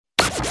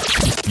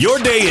Your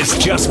day has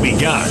just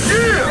begun.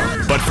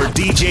 Yeah! But for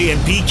DJ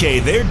and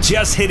PK, they're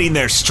just hitting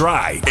their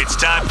stride. It's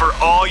time for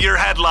all your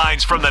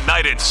headlines from the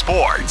night in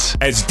sports.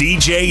 As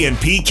DJ and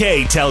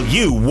PK tell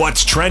you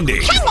what's trending.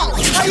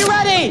 Are you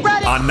ready?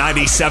 On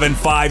 97.5,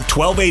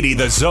 1280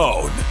 The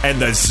Zone and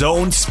The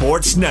Zone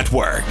Sports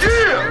Network.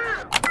 Yeah!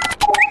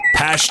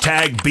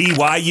 Hashtag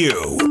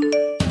BYU.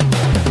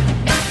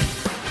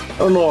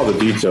 I don't know all the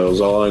details.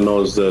 All I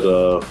know is that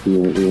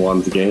we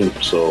wanted the game.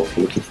 So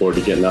looking forward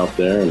to getting out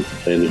there and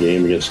playing the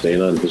game against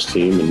Dana and his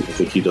team. And I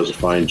think he does a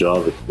fine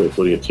job at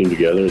putting a team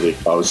together. They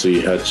obviously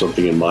had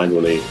something in mind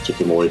when they took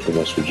him away from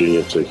West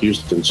Virginia to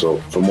Houston. So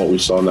from what we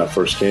saw in that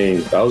first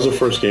game, that was the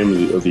first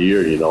game of the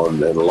year, you know,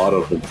 and a lot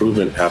of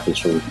improvement happens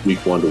from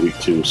week 1 to week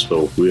 2.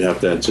 So we have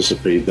to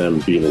anticipate them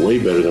being way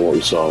better than what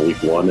we saw in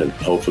week 1. And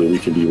hopefully we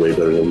can be way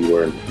better than we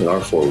were in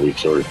our 4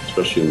 weeks, or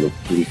especially in the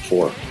week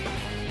 4.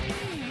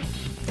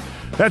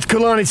 That's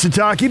Kalani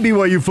Sitake,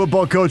 BYU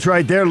football coach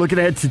right there, looking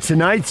ahead to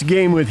tonight's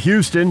game with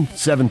Houston,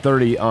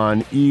 7:30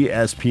 on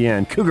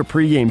ESPN. Cougar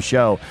pregame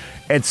show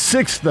at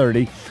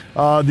 6:30.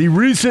 The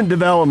recent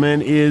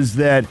development is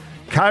that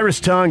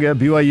Khyiris Tonga,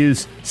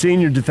 BYU's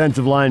senior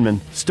defensive lineman,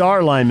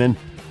 star lineman,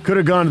 could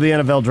have gone to the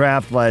NFL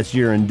draft last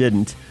year and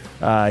didn't.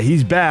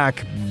 He's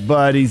back,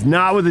 but he's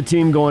not with the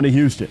team going to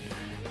Houston.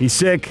 He's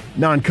sick,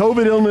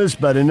 non-COVID illness,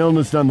 but an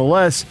illness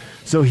nonetheless,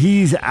 so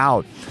he's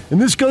out. And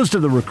this goes to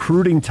the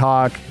recruiting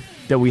talk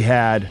that we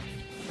had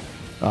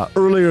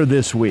earlier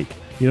this week.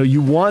 You know, you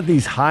want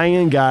these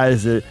high-end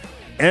guys,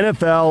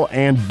 NFL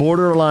and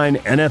borderline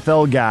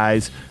NFL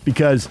guys,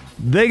 because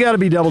they got to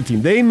be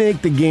double-teamed. They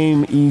make the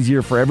game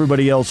easier for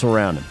everybody else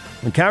around him.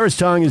 When Khyiris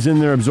Tonga is in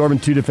there absorbing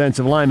 2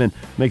 defensive linemen,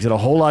 makes it a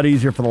whole lot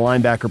easier for the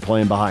linebacker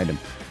playing behind him.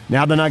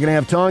 Now they're not going to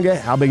have Tonga.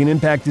 How big an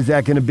impact is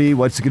that going to be?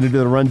 What's it going to do to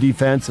the run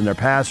defense and their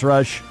pass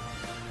rush?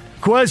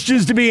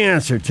 Questions to be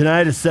answered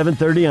tonight at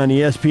 7:30 on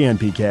ESPN,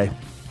 PK.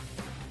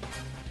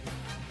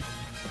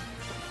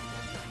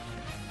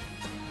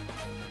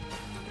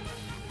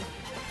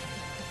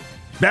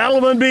 Battle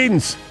of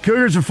unbeatens.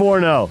 Cougars are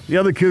 4-0. The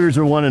other Cougars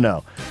are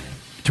 1-0.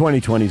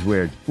 2020 is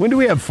weird. When do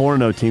we have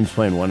 4-0 teams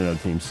playing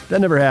 1-0 teams? That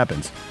never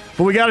happens.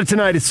 But we got it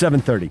tonight at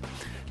 7:30.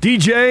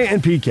 DJ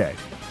and PK.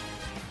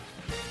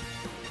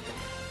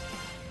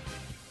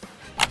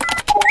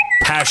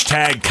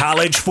 Hashtag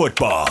college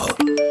football.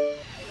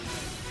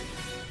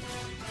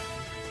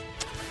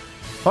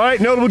 All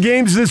right, notable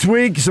games this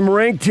week. Some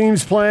ranked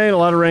teams playing. A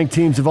lot of ranked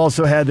teams have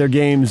also had their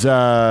games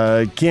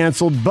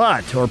canceled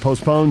or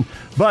postponed.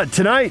 But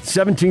tonight,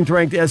 17th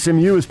ranked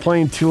SMU is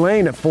playing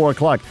Tulane at 4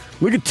 o'clock.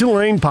 Look at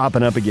Tulane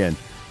popping up again.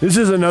 This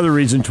is another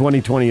reason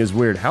 2020 is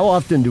weird. How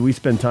often do we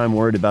spend time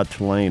worried about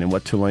Tulane and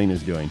what Tulane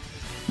is doing?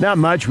 Not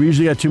much. We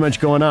usually got too much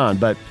going on.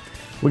 But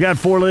we got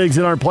 4 leagues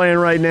that aren't playing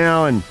right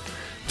now, and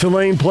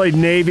Tulane played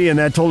Navy, and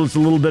that told us a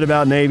little bit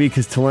about Navy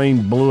because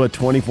Tulane blew a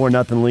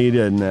 24-0 lead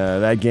in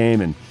that game,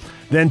 and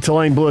then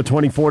Tulane blew a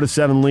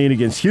 24-7 lead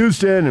against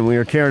Houston, and we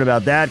were caring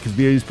about that because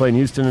BYU's playing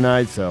Houston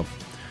tonight. So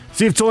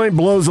see if Tulane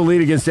blows a lead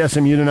against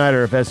SMU tonight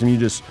or if SMU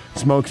just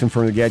smokes them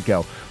from the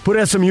get-go.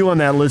 Put SMU on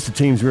that list of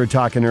teams we were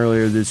talking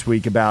earlier this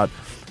week about,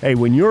 hey,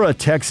 when you're a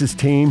Texas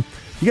team,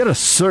 you got a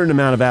certain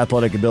amount of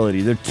athletic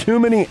ability. There are too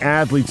many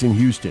athletes in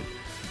Houston.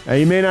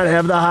 You may not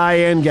have the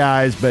high-end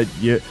guys, but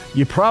you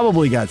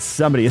probably got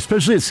somebody,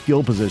 especially at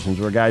skill positions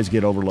where guys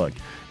get overlooked.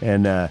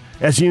 And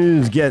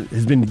SMU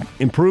has been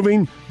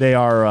improving. They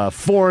are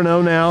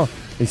 4-0 now.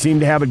 They seem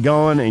to have it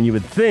going, and you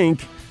would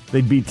think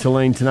they'd beat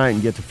Tulane tonight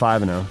and get to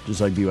 5-0, just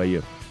like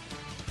BYU.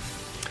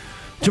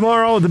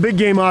 Tomorrow, the big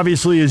game,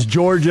 obviously, is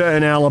Georgia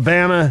and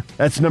Alabama.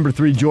 That's number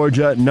 3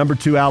 Georgia, number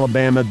 2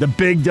 Alabama, the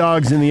big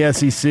dogs in the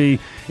SEC.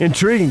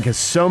 Intriguing because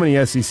so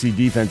many SEC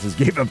defenses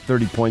gave up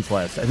 30 points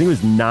last. I think it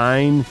was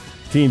 9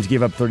 teams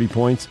gave up 30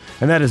 points,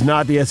 and that is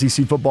not the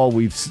SEC football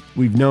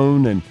we've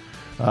known. And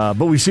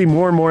but we see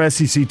more and more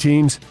SEC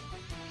teams.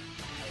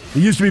 It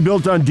used to be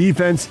built on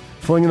defense,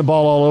 flinging the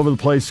ball all over the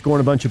place, scoring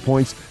a bunch of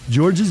points.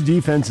 Georgia's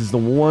defense is the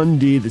one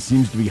D that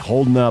seems to be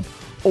holding up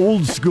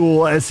old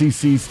school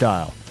SEC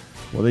style.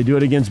 Well, they do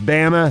it against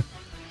Bama.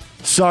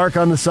 Sark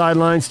on the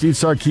sideline, Steve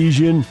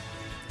Sarkisian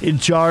in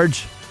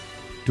charge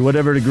to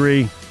whatever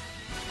degree.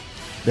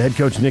 The head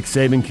coach, Nick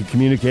Saban, can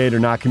communicate or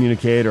not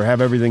communicate or have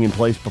everything in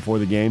place before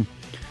the game.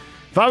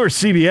 If I were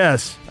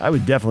CBS, I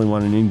would definitely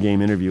want an in-game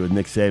interview with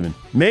Nick Saban.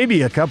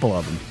 Maybe a couple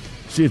of them.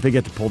 See if they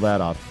get to pull that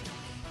off.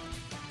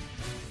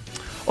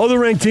 Other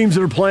ranked teams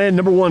that are playing,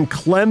 number 1,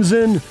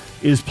 Clemson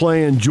is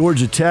playing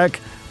Georgia Tech.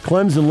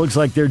 Clemson looks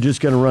like they're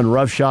just going to run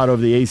roughshod over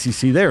the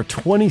ACC. They are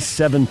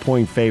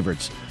 27-point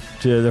favorites.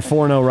 They're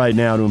 4-0 right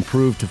now to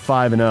improve to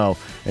 5-0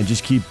 and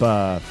just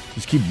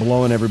keep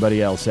blowing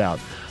everybody else out.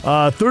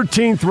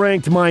 13th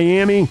ranked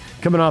Miami,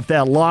 coming off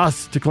that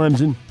loss to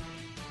Clemson,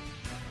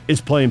 is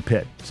playing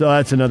Pitt. So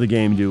that's another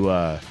game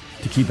to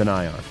keep an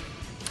eye on.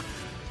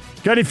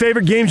 Got any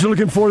favorite games you're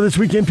looking for this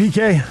weekend,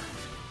 PK?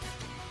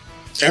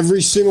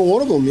 Every single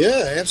one of them,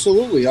 yeah,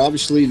 absolutely.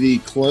 Obviously, the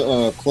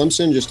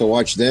Clemson, just to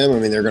watch them. I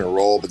mean, they're going to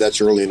roll, but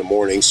that's early in the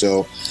morning.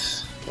 So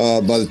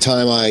by the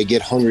time I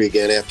get hungry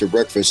again after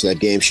breakfast, that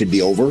game should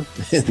be over.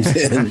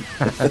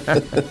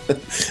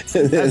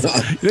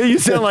 You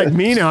sound like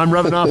me now. I'm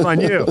rubbing off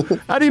on you.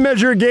 How do you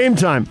measure a game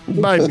time?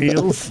 By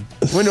meals.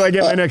 When do I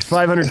get my next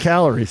 500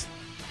 calories?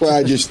 Well,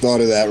 I just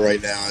thought of that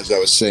right now as I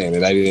was saying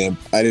it. I didn't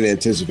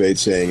anticipate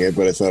saying it,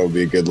 but I thought it would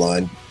be a good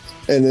line.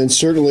 And then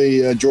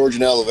certainly Georgia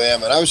and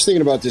Alabama. And I was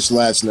thinking about this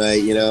last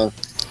night, and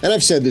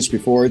I've said this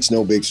before. It's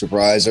no big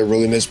surprise. I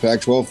really miss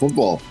Pac-12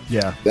 football.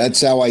 Yeah, that's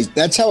how I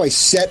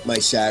set my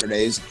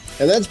Saturdays,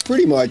 and that's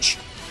pretty much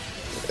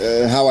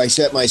how I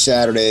set my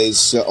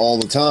Saturdays all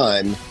the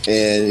time.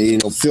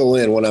 And fill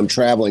in when I'm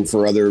traveling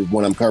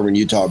when I'm covering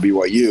Utah,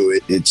 BYU.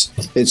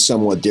 It's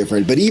somewhat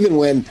different. But even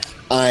when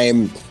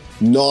I'm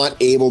not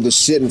able to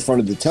sit in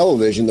front of the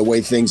television the way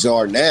things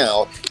are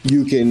now,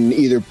 you can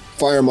either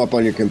fire them up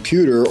on your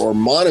computer or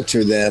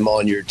monitor them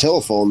on your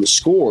telephone, the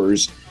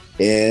scores.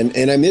 And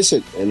I miss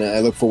it, and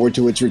I look forward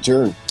to its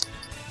return.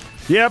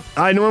 Yep,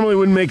 I normally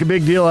wouldn't make a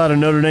big deal out of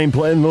Notre Dame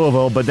playing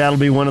Louisville, but that'll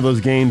be one of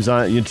those games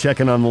you're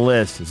checking on the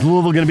list. Is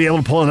Louisville going to be able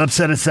to pull an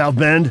upset at South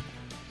Bend?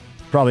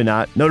 Probably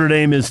not. Notre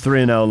Dame is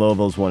 3-0.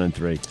 Louisville's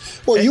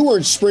 1-3. Well, you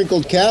weren't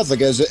sprinkled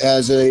Catholic as a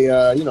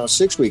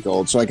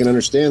 6-week-old, so I can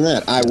understand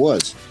that. I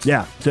was.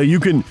 Yeah, so you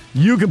can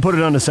put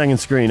it on the second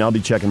screen. I'll be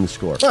checking the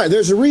score. All right,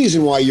 there's a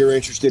reason why you're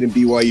interested in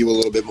BYU a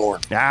little bit more.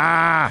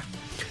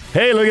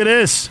 Hey, look at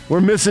this.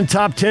 We're missing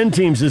top 10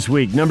 teams this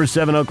week. Number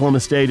 7, Oklahoma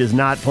State is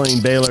not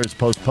playing Baylor. It's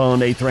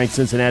postponed. 8th-ranked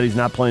Cincinnati is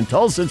not playing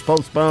Tulsa. It's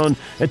postponed.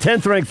 And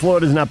 10th-ranked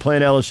Florida is not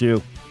playing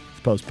LSU. It's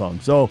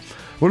postponed. So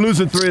we're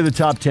losing 3 of the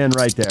top 10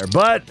 right there.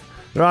 But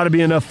there ought to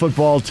be enough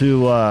football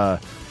to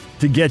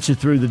get you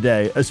through the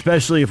day,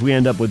 especially if we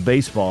end up with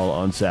baseball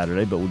on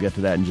Saturday. But we'll get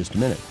to that in just a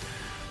minute.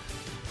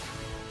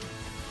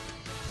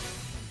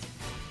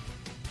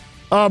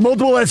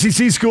 Multiple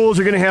SEC schools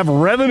are going to have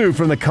revenue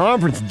from the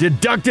conference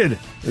deducted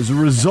as a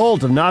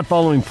result of not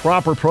following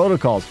proper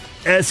protocols.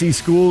 SEC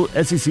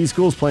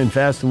schools playing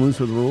fast and loose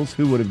with the rules.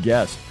 Who would have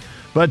guessed?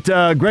 But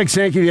Greg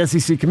Sankey, the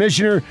SEC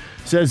commissioner,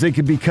 says they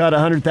could be cut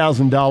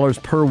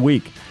 $100,000 per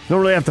week. You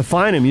don't really have to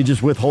fine them. You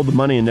just withhold the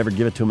money and never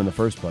give it to them in the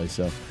first place.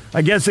 So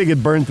I guess they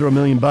could burn through $1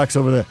 million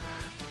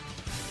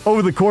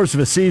over the course of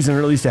a season, or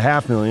at least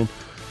 $500,000.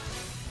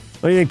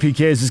 What do you think,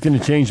 PK? Is this going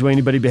to change the way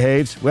anybody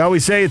behaves? We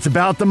always say it's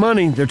about the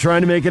money. They're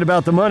trying to make it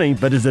about the money,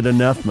 but is it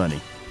enough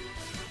money?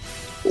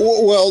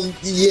 Well,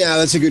 yeah,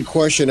 that's a good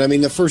question. I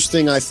mean, the first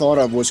thing I thought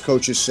of was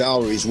coaches'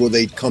 salaries. Will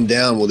they come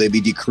down? Will they be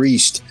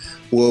decreased?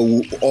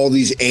 Will all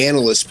these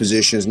analyst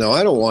positions? Now,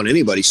 I don't want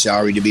anybody's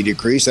salary to be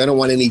decreased. I don't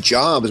want any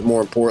jobs,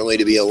 more importantly,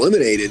 to be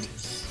eliminated.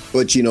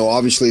 But,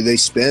 obviously they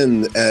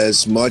spend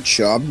as much.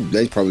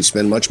 They probably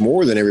spend much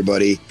more than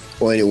everybody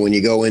when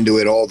you go into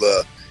it, all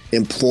the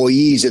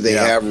employees that they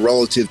have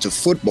relative to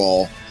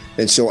football.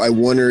 And so I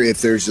wonder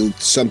if there's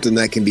something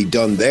that can be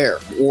done there,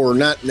 or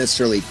not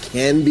necessarily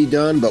can be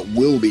done, but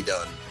will be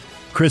done.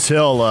 Chris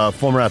Hill,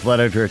 former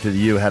athletic director of the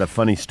U, had a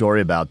funny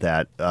story about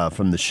that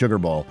from the Sugar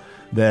Bowl,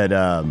 that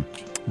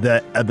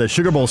the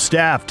Sugar Bowl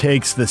staff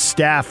takes the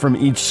staff from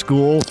each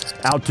school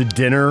out to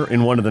dinner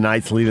in one of the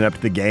nights leading up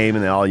to the game,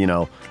 and they all,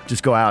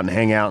 just go out and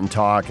hang out and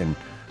talk and,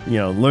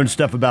 learn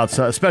stuff about,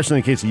 especially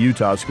in the case of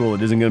Utah school,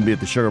 it isn't going to be at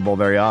the Sugar Bowl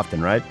very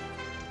often, right?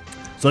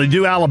 So they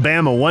do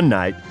Alabama one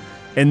night,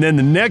 and then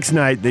the next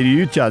night they do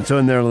Utah. So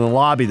in the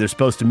lobby, they're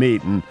supposed to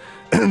meet, and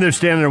they're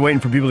standing there waiting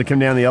for people to come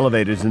down the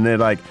elevators, and they're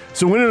like,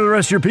 so when are the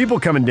rest of your people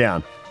coming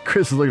down?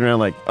 Chris is looking around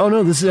like, oh,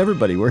 no, this is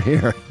everybody. We're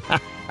here.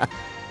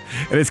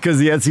 And it's because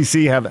the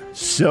SEC have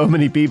so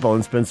many people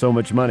and spend so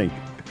much money.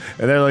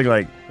 And they're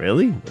like,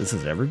 really? This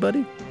is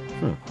everybody?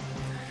 All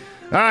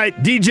right,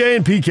 DJ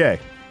and PK.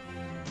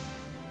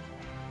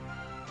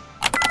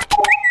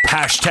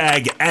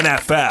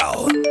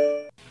 #NFL.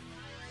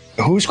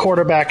 Whose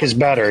quarterback is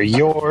better,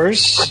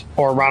 yours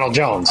or Ronald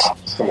Jones?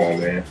 Come on,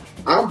 man.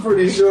 I'm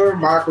pretty sure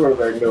my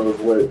quarterback knows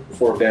what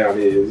fourth down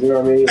is. You know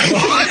what I mean?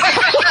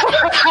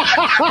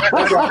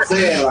 That's what I'm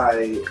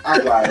saying.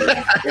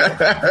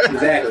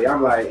 Exactly.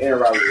 I'm like,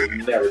 Aaron Rodgers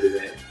would never do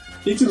that.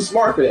 He's too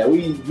smart for that.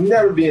 We'd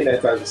never be in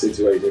that type of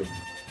situation.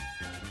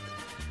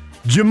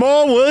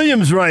 Jamal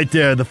Williams right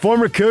there, the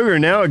former Cougar,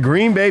 now a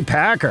Green Bay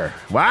Packer.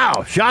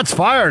 Wow, shots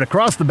fired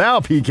across the bow,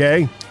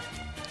 PK.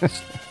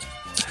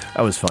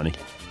 That was funny.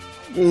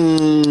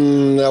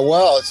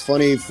 Well, it's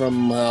funny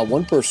from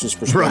one person's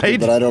perspective, right?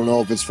 But I don't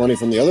know if it's funny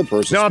from the other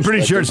person's perspective. No, I'm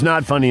pretty sure it's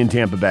not funny in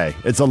Tampa Bay.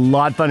 It's a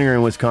lot funnier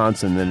in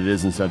Wisconsin than it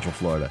is in Central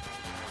Florida.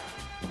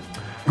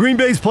 Green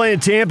Bay's playing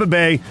Tampa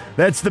Bay.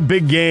 That's the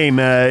big game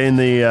in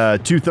the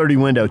 2:30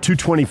 window,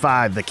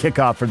 2:25, the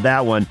kickoff for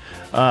that one.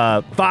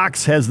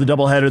 Fox has the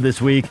doubleheader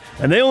this week,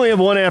 and they only have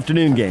one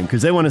afternoon game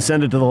because they want to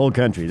send it to the whole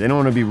country. They don't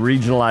want to be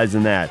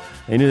regionalizing that.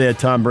 They knew they had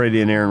Tom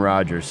Brady and Aaron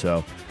Rodgers,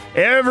 so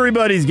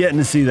everybody's getting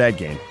to see that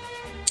game.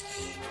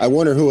 I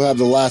wonder who'll have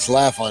the last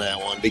laugh on that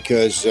one,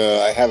 because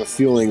I have a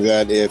feeling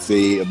that if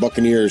the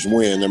Buccaneers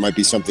win, there might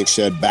be something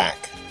said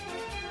back.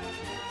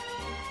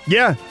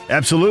 Yeah,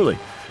 absolutely.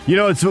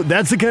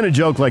 That's the kind of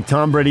joke like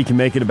Tom Brady can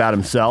make it about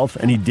himself,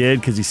 and he did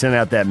because he sent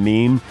out that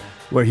meme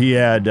where he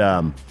had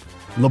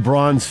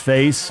LeBron's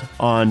face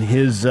on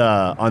his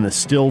on the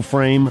still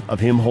frame of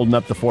him holding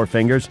up the four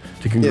fingers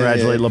to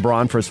congratulate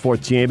LeBron for his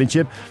fourth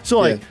championship.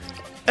 So,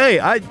 hey,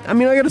 I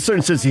mean, I got a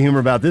certain sense of humor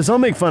about this. I'll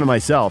make fun of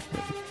myself.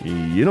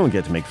 You don't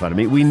get to make fun of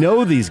me. We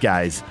know these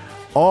guys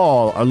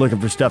all are looking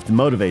for stuff to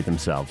motivate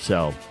themselves.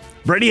 So,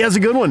 Brady has a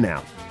good one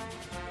now.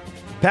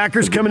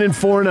 Packers coming in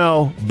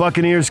 4-0.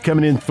 Buccaneers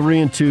coming in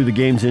 3-2. The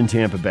game's in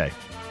Tampa Bay.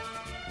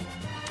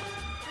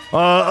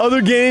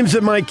 Other games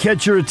that might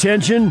catch your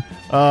attention,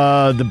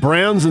 the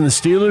Browns and the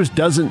Steelers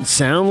doesn't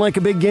sound like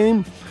a big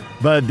game,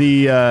 but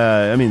the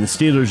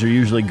Steelers are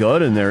usually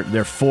good, and they're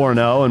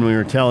 4-0, and we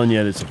were telling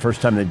you it's the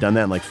first time they've done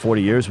that in like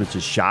 40 years, which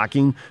is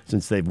shocking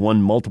since they've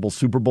won multiple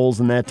Super Bowls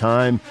in that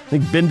time. I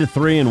think been to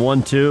 3 and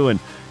won 2, and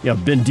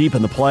been deep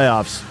in the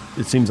playoffs,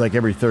 it seems like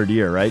every third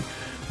year, right?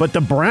 But the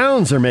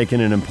Browns are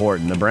making it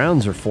important. The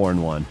Browns are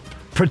 4-1.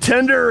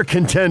 Pretender or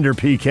contender,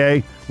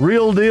 PK?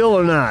 Real deal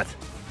or not?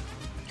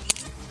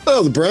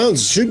 Well, the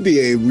Browns should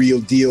be a real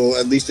deal,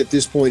 at least at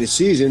this point in the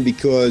season,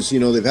 because,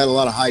 they've had a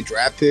lot of high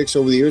draft picks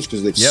over the years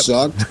because they've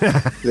sucked.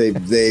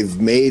 They've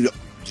made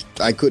 –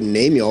 I couldn't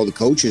name you all the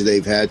coaches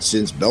they've had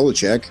since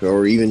Belichick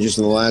or even just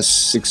in the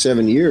last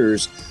 6-7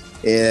 years.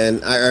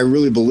 And I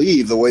really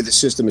believe the way the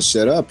system is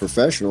set up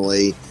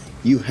professionally,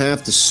 you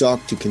have to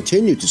suck to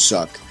continue to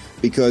suck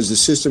because the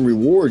system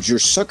rewards your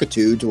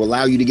suckitude to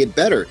allow you to get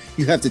better.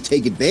 You have to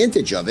take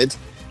advantage of it,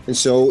 and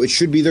so it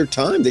should be their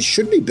time. They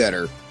should be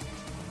better.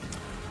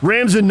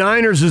 Rams and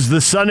Niners is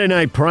the Sunday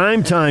night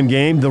primetime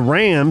game. The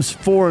Rams,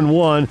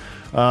 4-1.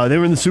 They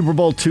were in the Super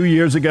Bowl 2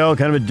 years ago.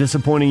 Kind of a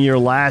disappointing year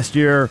last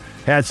year.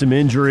 Had some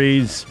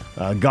injuries.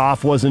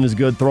 Goff wasn't as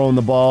good throwing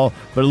the ball.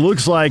 But it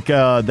looks like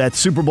that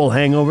Super Bowl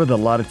hangover that a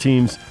lot of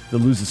teams that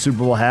lose the Super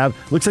Bowl have,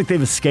 looks like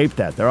they've escaped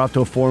that. They're off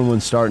to a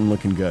 4-1 start and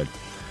looking good.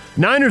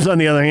 Niners, on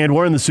the other hand,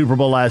 were in the Super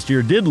Bowl last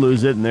year, did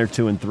lose it, and they're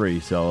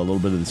 2-3. So a little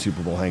bit of the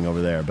Super Bowl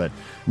hangover there. But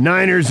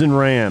Niners and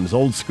Rams,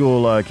 old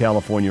school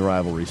California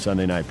rivalry,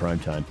 Sunday night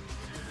primetime.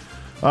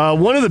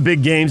 One of the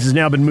big games has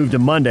now been moved to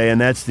Monday,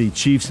 and that's the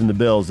Chiefs and the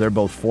Bills. They're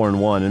both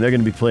 4-1, and they're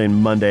going to be playing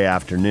Monday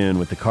afternoon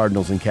with the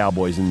Cardinals and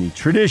Cowboys in the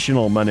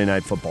traditional Monday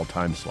Night Football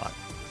time slot.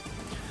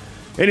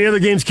 Any other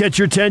games catch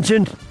your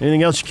attention?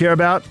 Anything else you care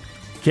about?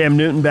 Cam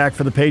Newton back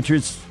for the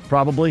Patriots,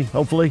 probably,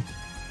 hopefully.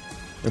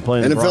 They're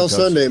playing the Broncos. NFL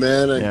Sunday,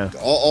 man.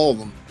 All of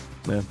them.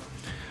 Yeah.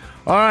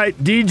 All right,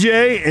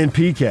 DJ and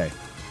PK.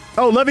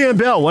 Oh, Le'Veon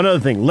Bell, one other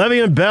thing.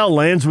 Le'Veon Bell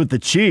lands with the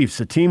Chiefs.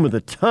 A team with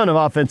a ton of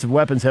offensive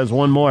weapons has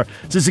one more.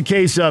 It's just a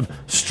case of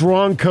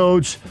strong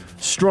coach,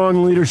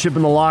 strong leadership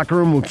in the locker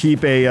room will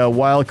keep a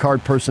wild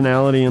card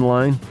personality in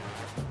line.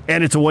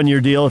 And it's a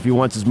one-year deal. If he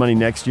wants his money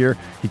next year,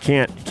 he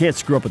can't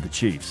screw up with the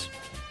Chiefs.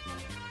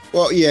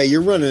 Well, yeah,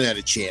 you're running out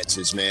of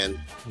chances, man.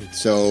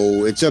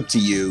 So it's up to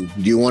you.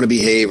 Do you want to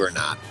behave or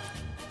not?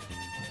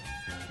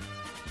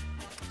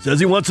 Says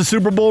he wants a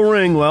Super Bowl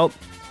ring. Well,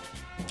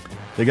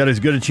 they got as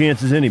good a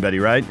chance as anybody,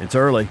 right? It's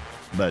early,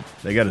 but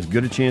they got as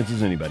good a chance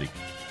as anybody.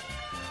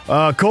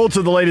 Colts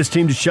are the latest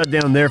team to shut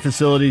down their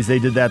facilities. They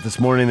did that this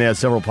morning. They had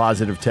several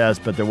positive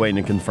tests, but they're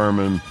waiting to confirm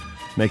them,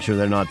 make sure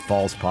they're not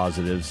false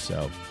positives.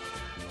 So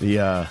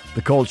the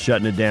Colts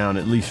shutting it down,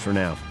 at least for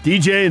now.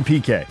 DJ and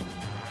PK.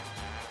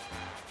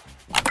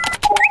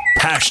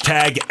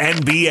 Hashtag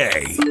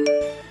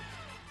NBA.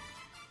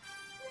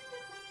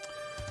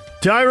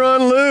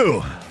 Tyronn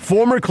Lue,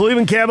 former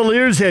Cleveland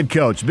Cavaliers head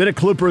coach, been a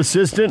Clipper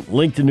assistant,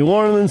 linked to New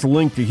Orleans,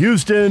 linked to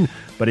Houston,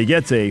 but he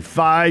gets a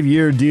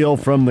 5-year deal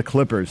from the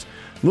Clippers.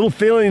 Little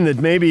feeling that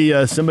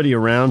maybe somebody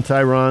around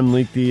Tyronn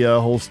leaked the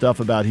whole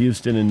stuff about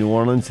Houston and New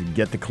Orleans to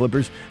get the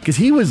Clippers, because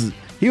he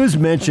was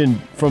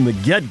mentioned from the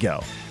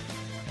get-go.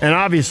 And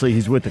obviously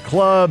he's with the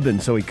club,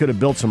 and so he could have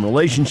built some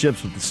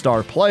relationships with the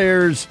star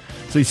players.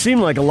 So he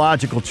seemed like a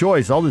logical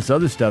choice. All this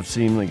other stuff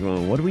seemed like,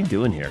 well, what are we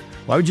doing here?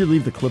 Why would you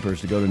leave the Clippers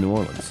to go to New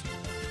Orleans?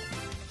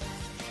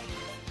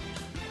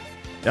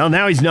 Well,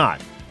 now he's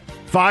not.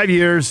 5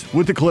 years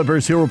with the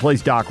Clippers. He'll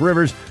replace Doc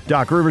Rivers.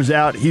 Doc Rivers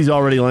out. He's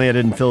already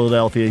landed in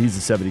Philadelphia. He's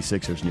the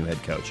 76ers' new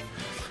head coach.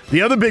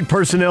 The other big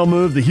personnel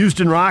move, the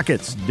Houston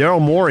Rockets.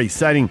 Daryl Morey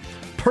citing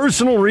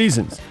personal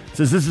reasons.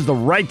 Says this is the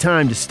right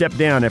time to step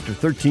down after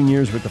 13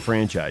 years with the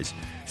franchise.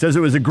 Says it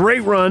was a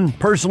great run.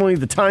 Personally,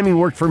 the timing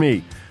worked for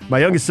me. My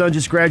youngest son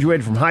just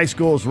graduated from high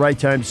school. It's the right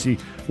time to see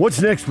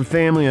what's next with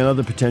family and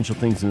other potential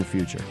things in the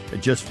future.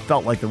 It just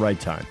felt like the right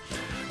time.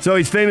 So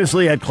he's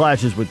famously had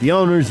clashes with the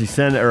owners.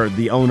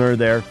 The owner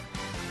there,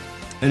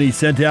 and he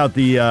sent out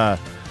the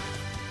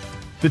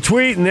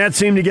tweet, and that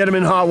seemed to get him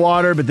in hot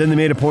water. But then they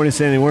made a point of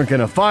saying they weren't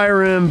going to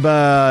fire him,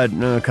 but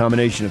a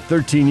combination of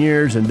 13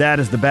 years, and that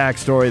is the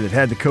backstory that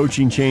had the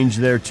coaching change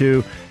there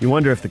too. You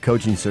wonder if the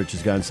coaching search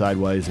has gone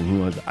sideways, and he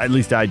wants. At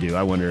least I do.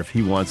 I wonder if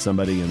he wants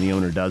somebody and the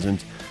owner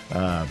doesn't.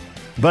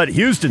 But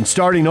Houston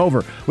starting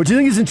over, which I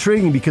think is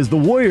intriguing because the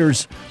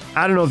Warriors,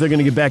 I don't know if they're going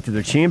to get back to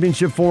their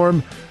championship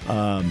form.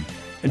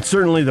 And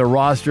certainly their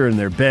roster and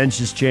their bench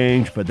has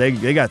changed, but they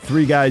got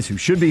 3 guys who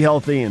should be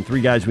healthy and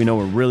 3 guys we know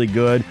are really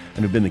good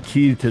and have been the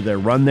key to their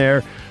run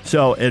there.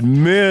 So at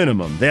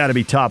minimum, they ought to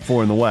be top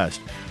 4 in the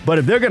West. But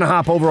if they're going to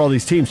hop over all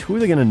these teams, who are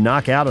they going to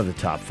knock out of the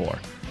top 4?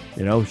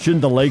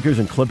 Shouldn't the Lakers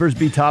and Clippers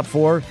be top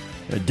 4?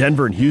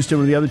 Denver and Houston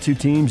were the other 2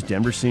 teams.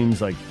 Denver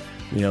seems like,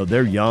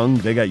 they're young.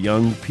 They got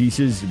young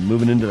pieces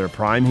moving into their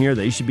prime here.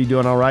 They should be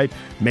doing all right.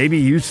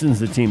 Maybe Houston's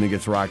the team that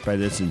gets rocked by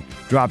this and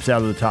drops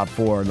out of the top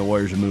 4, and the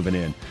Warriors are moving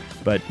in.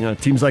 But,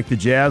 teams like the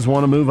Jazz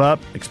want to move up,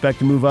 expect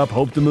to move up,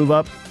 hope to move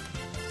up.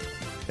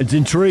 It's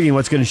intriguing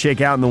what's going to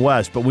shake out in the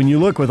West. But when you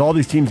look with all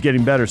these teams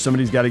getting better,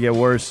 somebody's got to get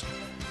worse.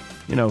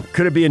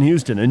 Could it be in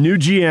Houston? A new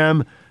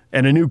GM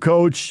and a new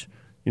coach.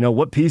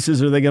 What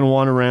pieces are they going to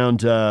want around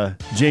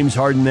James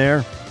Harden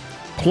there?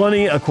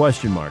 Plenty of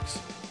question marks.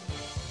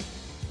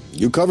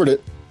 You covered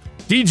it.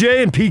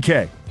 DJ and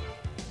PK.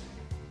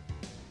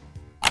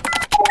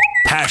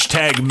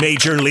 Hashtag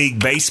Major League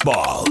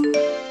Baseball.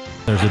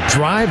 There's a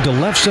drive to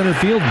left center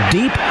field,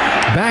 deep.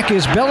 Back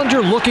is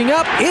Bellinger looking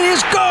up. It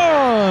is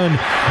gone!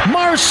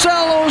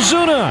 Marcell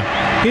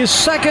Ozuna, his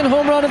second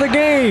home run of the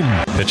game.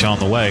 Pitch on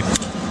the way.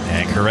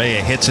 And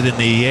Correa hits it in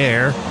the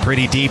air.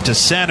 Pretty deep to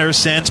center.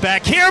 Sends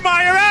back. Kiermaier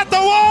at the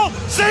wall.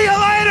 See you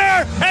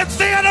later and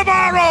see you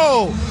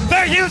tomorrow.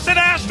 The Houston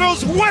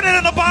Astros win it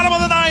in the bottom of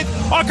the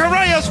 9th on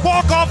Correa's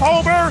walk-off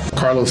homer.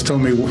 Carlos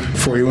told me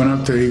before he went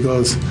up there, he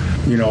goes,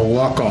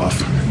 walk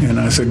off. And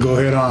I said, go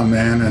ahead on,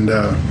 man.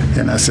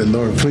 And I said,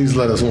 Lord, please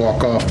let us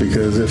walk off,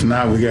 because if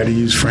not, we got to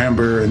use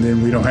Framber, and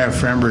then we don't have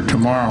Framber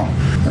tomorrow.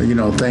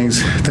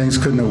 Things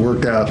couldn't have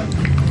worked out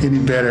any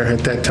better at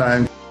that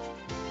time.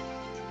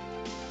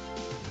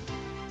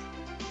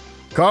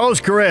 Carlos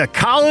Correa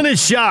calling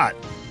his shot.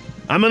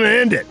 I'm going to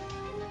end it.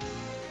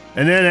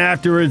 And then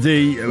afterwards,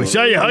 we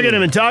saw you hugging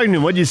him and talking to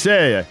him. What'd you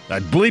say? I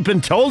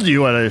bleeping told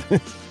you what I...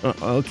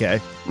 Okay.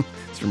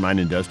 It's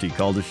reminding Dusty he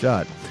called a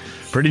shot.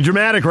 Pretty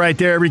dramatic right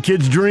there. Every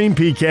kid's dream,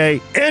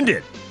 PK. End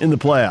it in the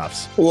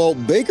playoffs. Well,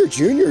 Baker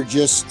Jr.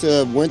 just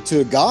went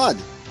to God,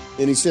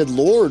 and he said,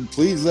 Lord,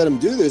 please let him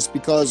do this,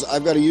 because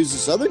I've got to use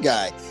this other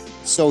guy.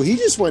 So he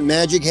just went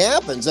magic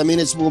happens. I mean,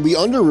 it will be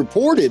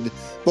underreported,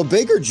 but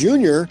Baker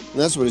Jr., and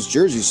that's what his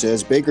jersey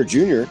says, Baker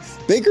Jr.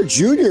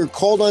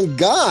 Called on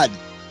God.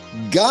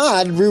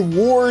 God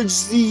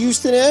rewards the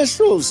Houston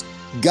Astros.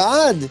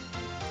 God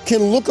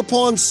can look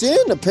upon sin,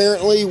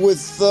 apparently, with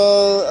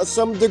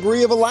some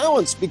degree of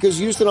allowance, because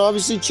Houston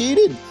obviously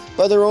cheated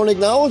by their own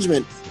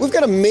acknowledgement. We've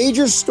got a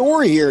major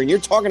story here, and you're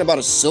talking about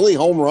a silly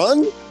home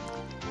run?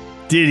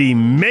 Did he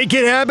make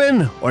it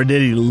happen, or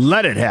did he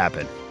let it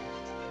happen?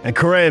 And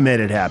Correa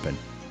made it happen.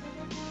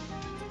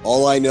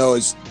 All I know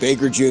is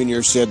Baker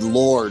Jr. said,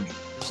 Lord,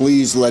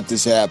 please let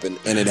this happen,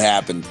 and it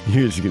happened.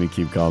 You're just going to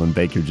keep calling him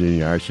Baker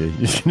Jr., aren't you?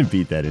 You're just going to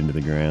beat that into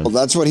the ground. Well,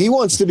 that's what he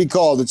wants to be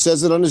called. It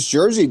says it on his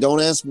jersey.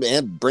 Don't ask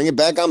me. Bring it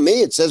back on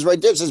me. It says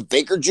right there. It says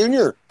Baker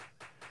Jr.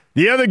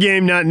 The other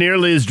game, not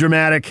nearly as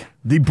dramatic.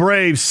 The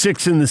Braves,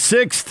 6 in the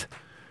 6th.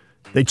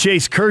 They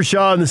chase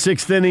Kershaw in the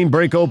 6th inning,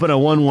 break open a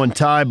 1-1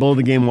 tie, blow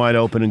the game wide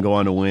open, and go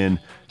on to win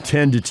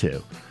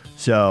 10-2.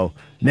 So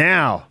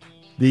now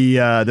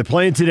they're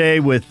playing today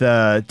with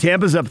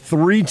Tampa's up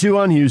 3-2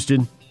 on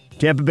Houston.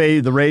 Tampa Bay,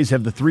 the Rays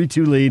have the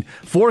 3-2 lead,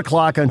 4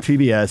 o'clock on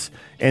PBS,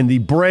 and the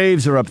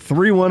Braves are up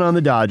 3-1 on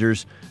the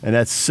Dodgers, and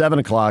that's 7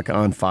 o'clock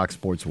on Fox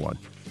Sports 1.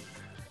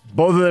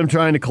 Both of them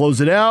trying to close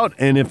it out,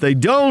 and if they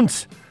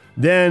don't,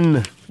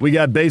 then we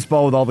got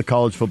baseball with all the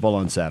college football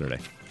on Saturday.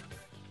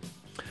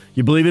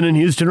 You believing in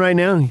Houston right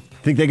now? You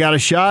think they got a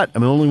shot? I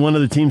mean, only one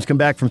of the teams come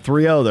back from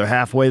 3-0. They're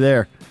halfway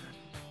there.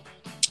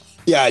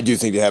 Yeah, I do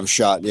think they have a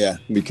shot, yeah,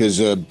 because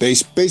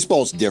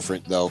baseball's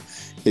different, though.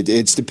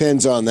 It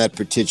depends on that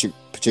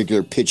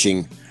particular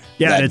pitching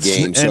that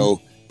game.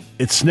 So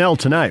it's Snell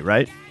tonight,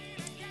 right?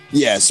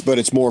 Yes, but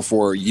it's more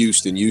for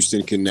Houston.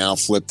 Houston can now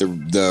flip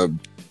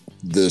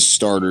the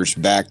starters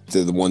back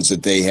to the ones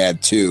that they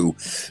had too.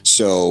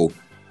 So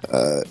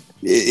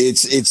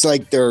it's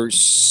like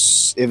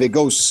if it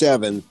goes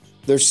 7,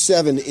 there's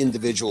 7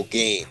 individual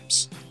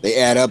games. They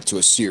add up to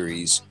a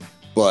series,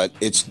 but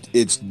it's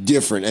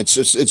different.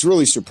 It's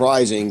really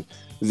surprising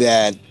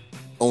that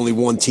only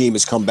one team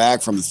has come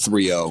back from the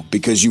 3-0,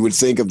 because you would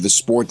think of the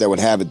sport that would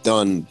have it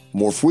done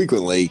more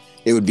frequently,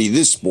 it would be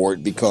this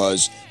sport,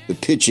 because the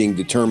pitching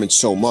determines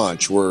so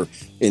much, where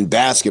in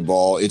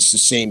basketball, it's the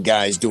same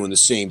guys doing the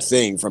same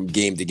thing from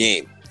game to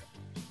game.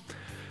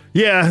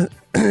 Yeah,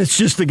 it's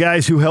just the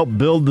guys who helped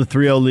build the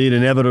 3-0 lead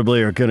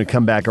inevitably are going to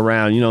come back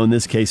around. You know, in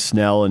this case,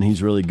 Snell, and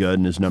he's really good,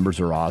 and his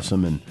numbers are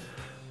awesome, and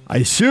I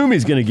assume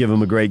he's going to give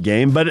him a great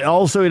game, but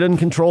also he doesn't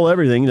control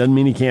everything. It doesn't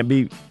mean he can't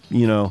be,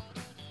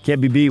 can't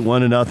be beat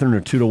 1-0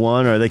 or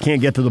 2-1, or they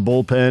can't get to the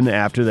bullpen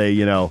after they,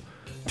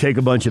 take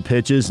a bunch of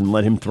pitches and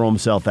let him throw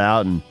himself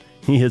out, and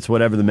he hits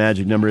whatever the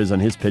magic number is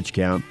on his pitch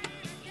count.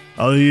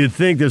 Although you'd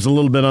think there's a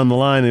little bit on the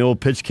line, the old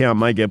pitch count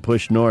might get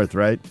pushed north,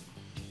 right?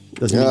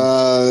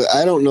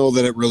 I don't know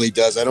that it really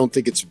does. I don't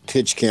think it's a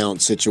pitch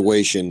count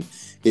situation.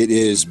 It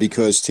is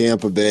because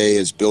Tampa Bay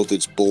has built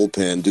its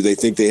bullpen. Do they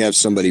think they have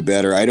somebody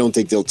better? I don't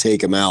think they'll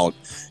take him out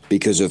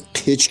because of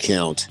pitch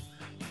count.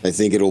 I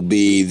think it'll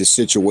be the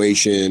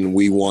situation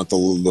we want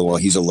well,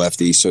 he's a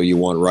lefty, so you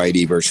want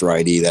righty versus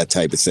righty, that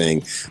type of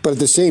thing. But at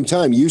the same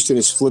time, Houston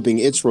is flipping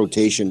its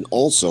rotation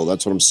also.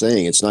 That's what I'm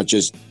saying. It's not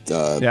just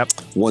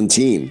one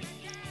team.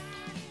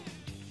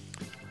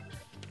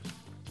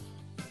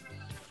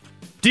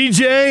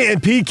 DJ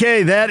and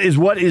PK, that is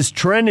what is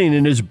trending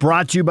and is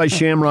brought to you by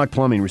Shamrock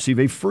Plumbing. Receive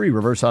a free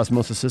reverse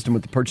osmosis system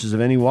with the purchase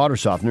of any water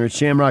softener at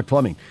Shamrock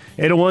Plumbing.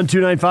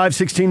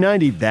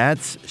 801-295-1690.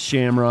 That's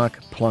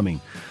Shamrock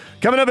Plumbing.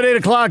 Coming up at 8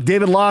 o'clock,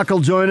 David Locke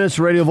will join us,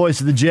 radio voice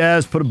of the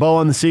Jazz, put a bow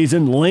on the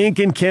season.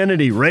 Lincoln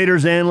Kennedy,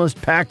 Raiders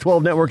analyst,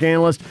 Pac-12 network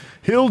analyst.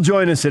 He'll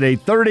join us at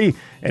 8:30.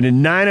 And at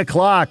 9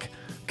 o'clock,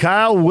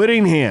 Kyle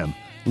Whittingham,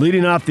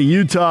 leading off the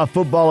Utah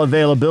football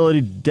availability.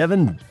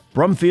 Devin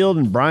Brumfield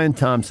and Brian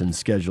Thompson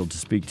scheduled to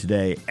speak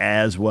today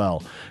as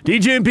well.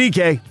 DJ and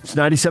PK, it's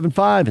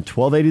 97.5 at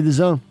 1280 The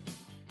Zone.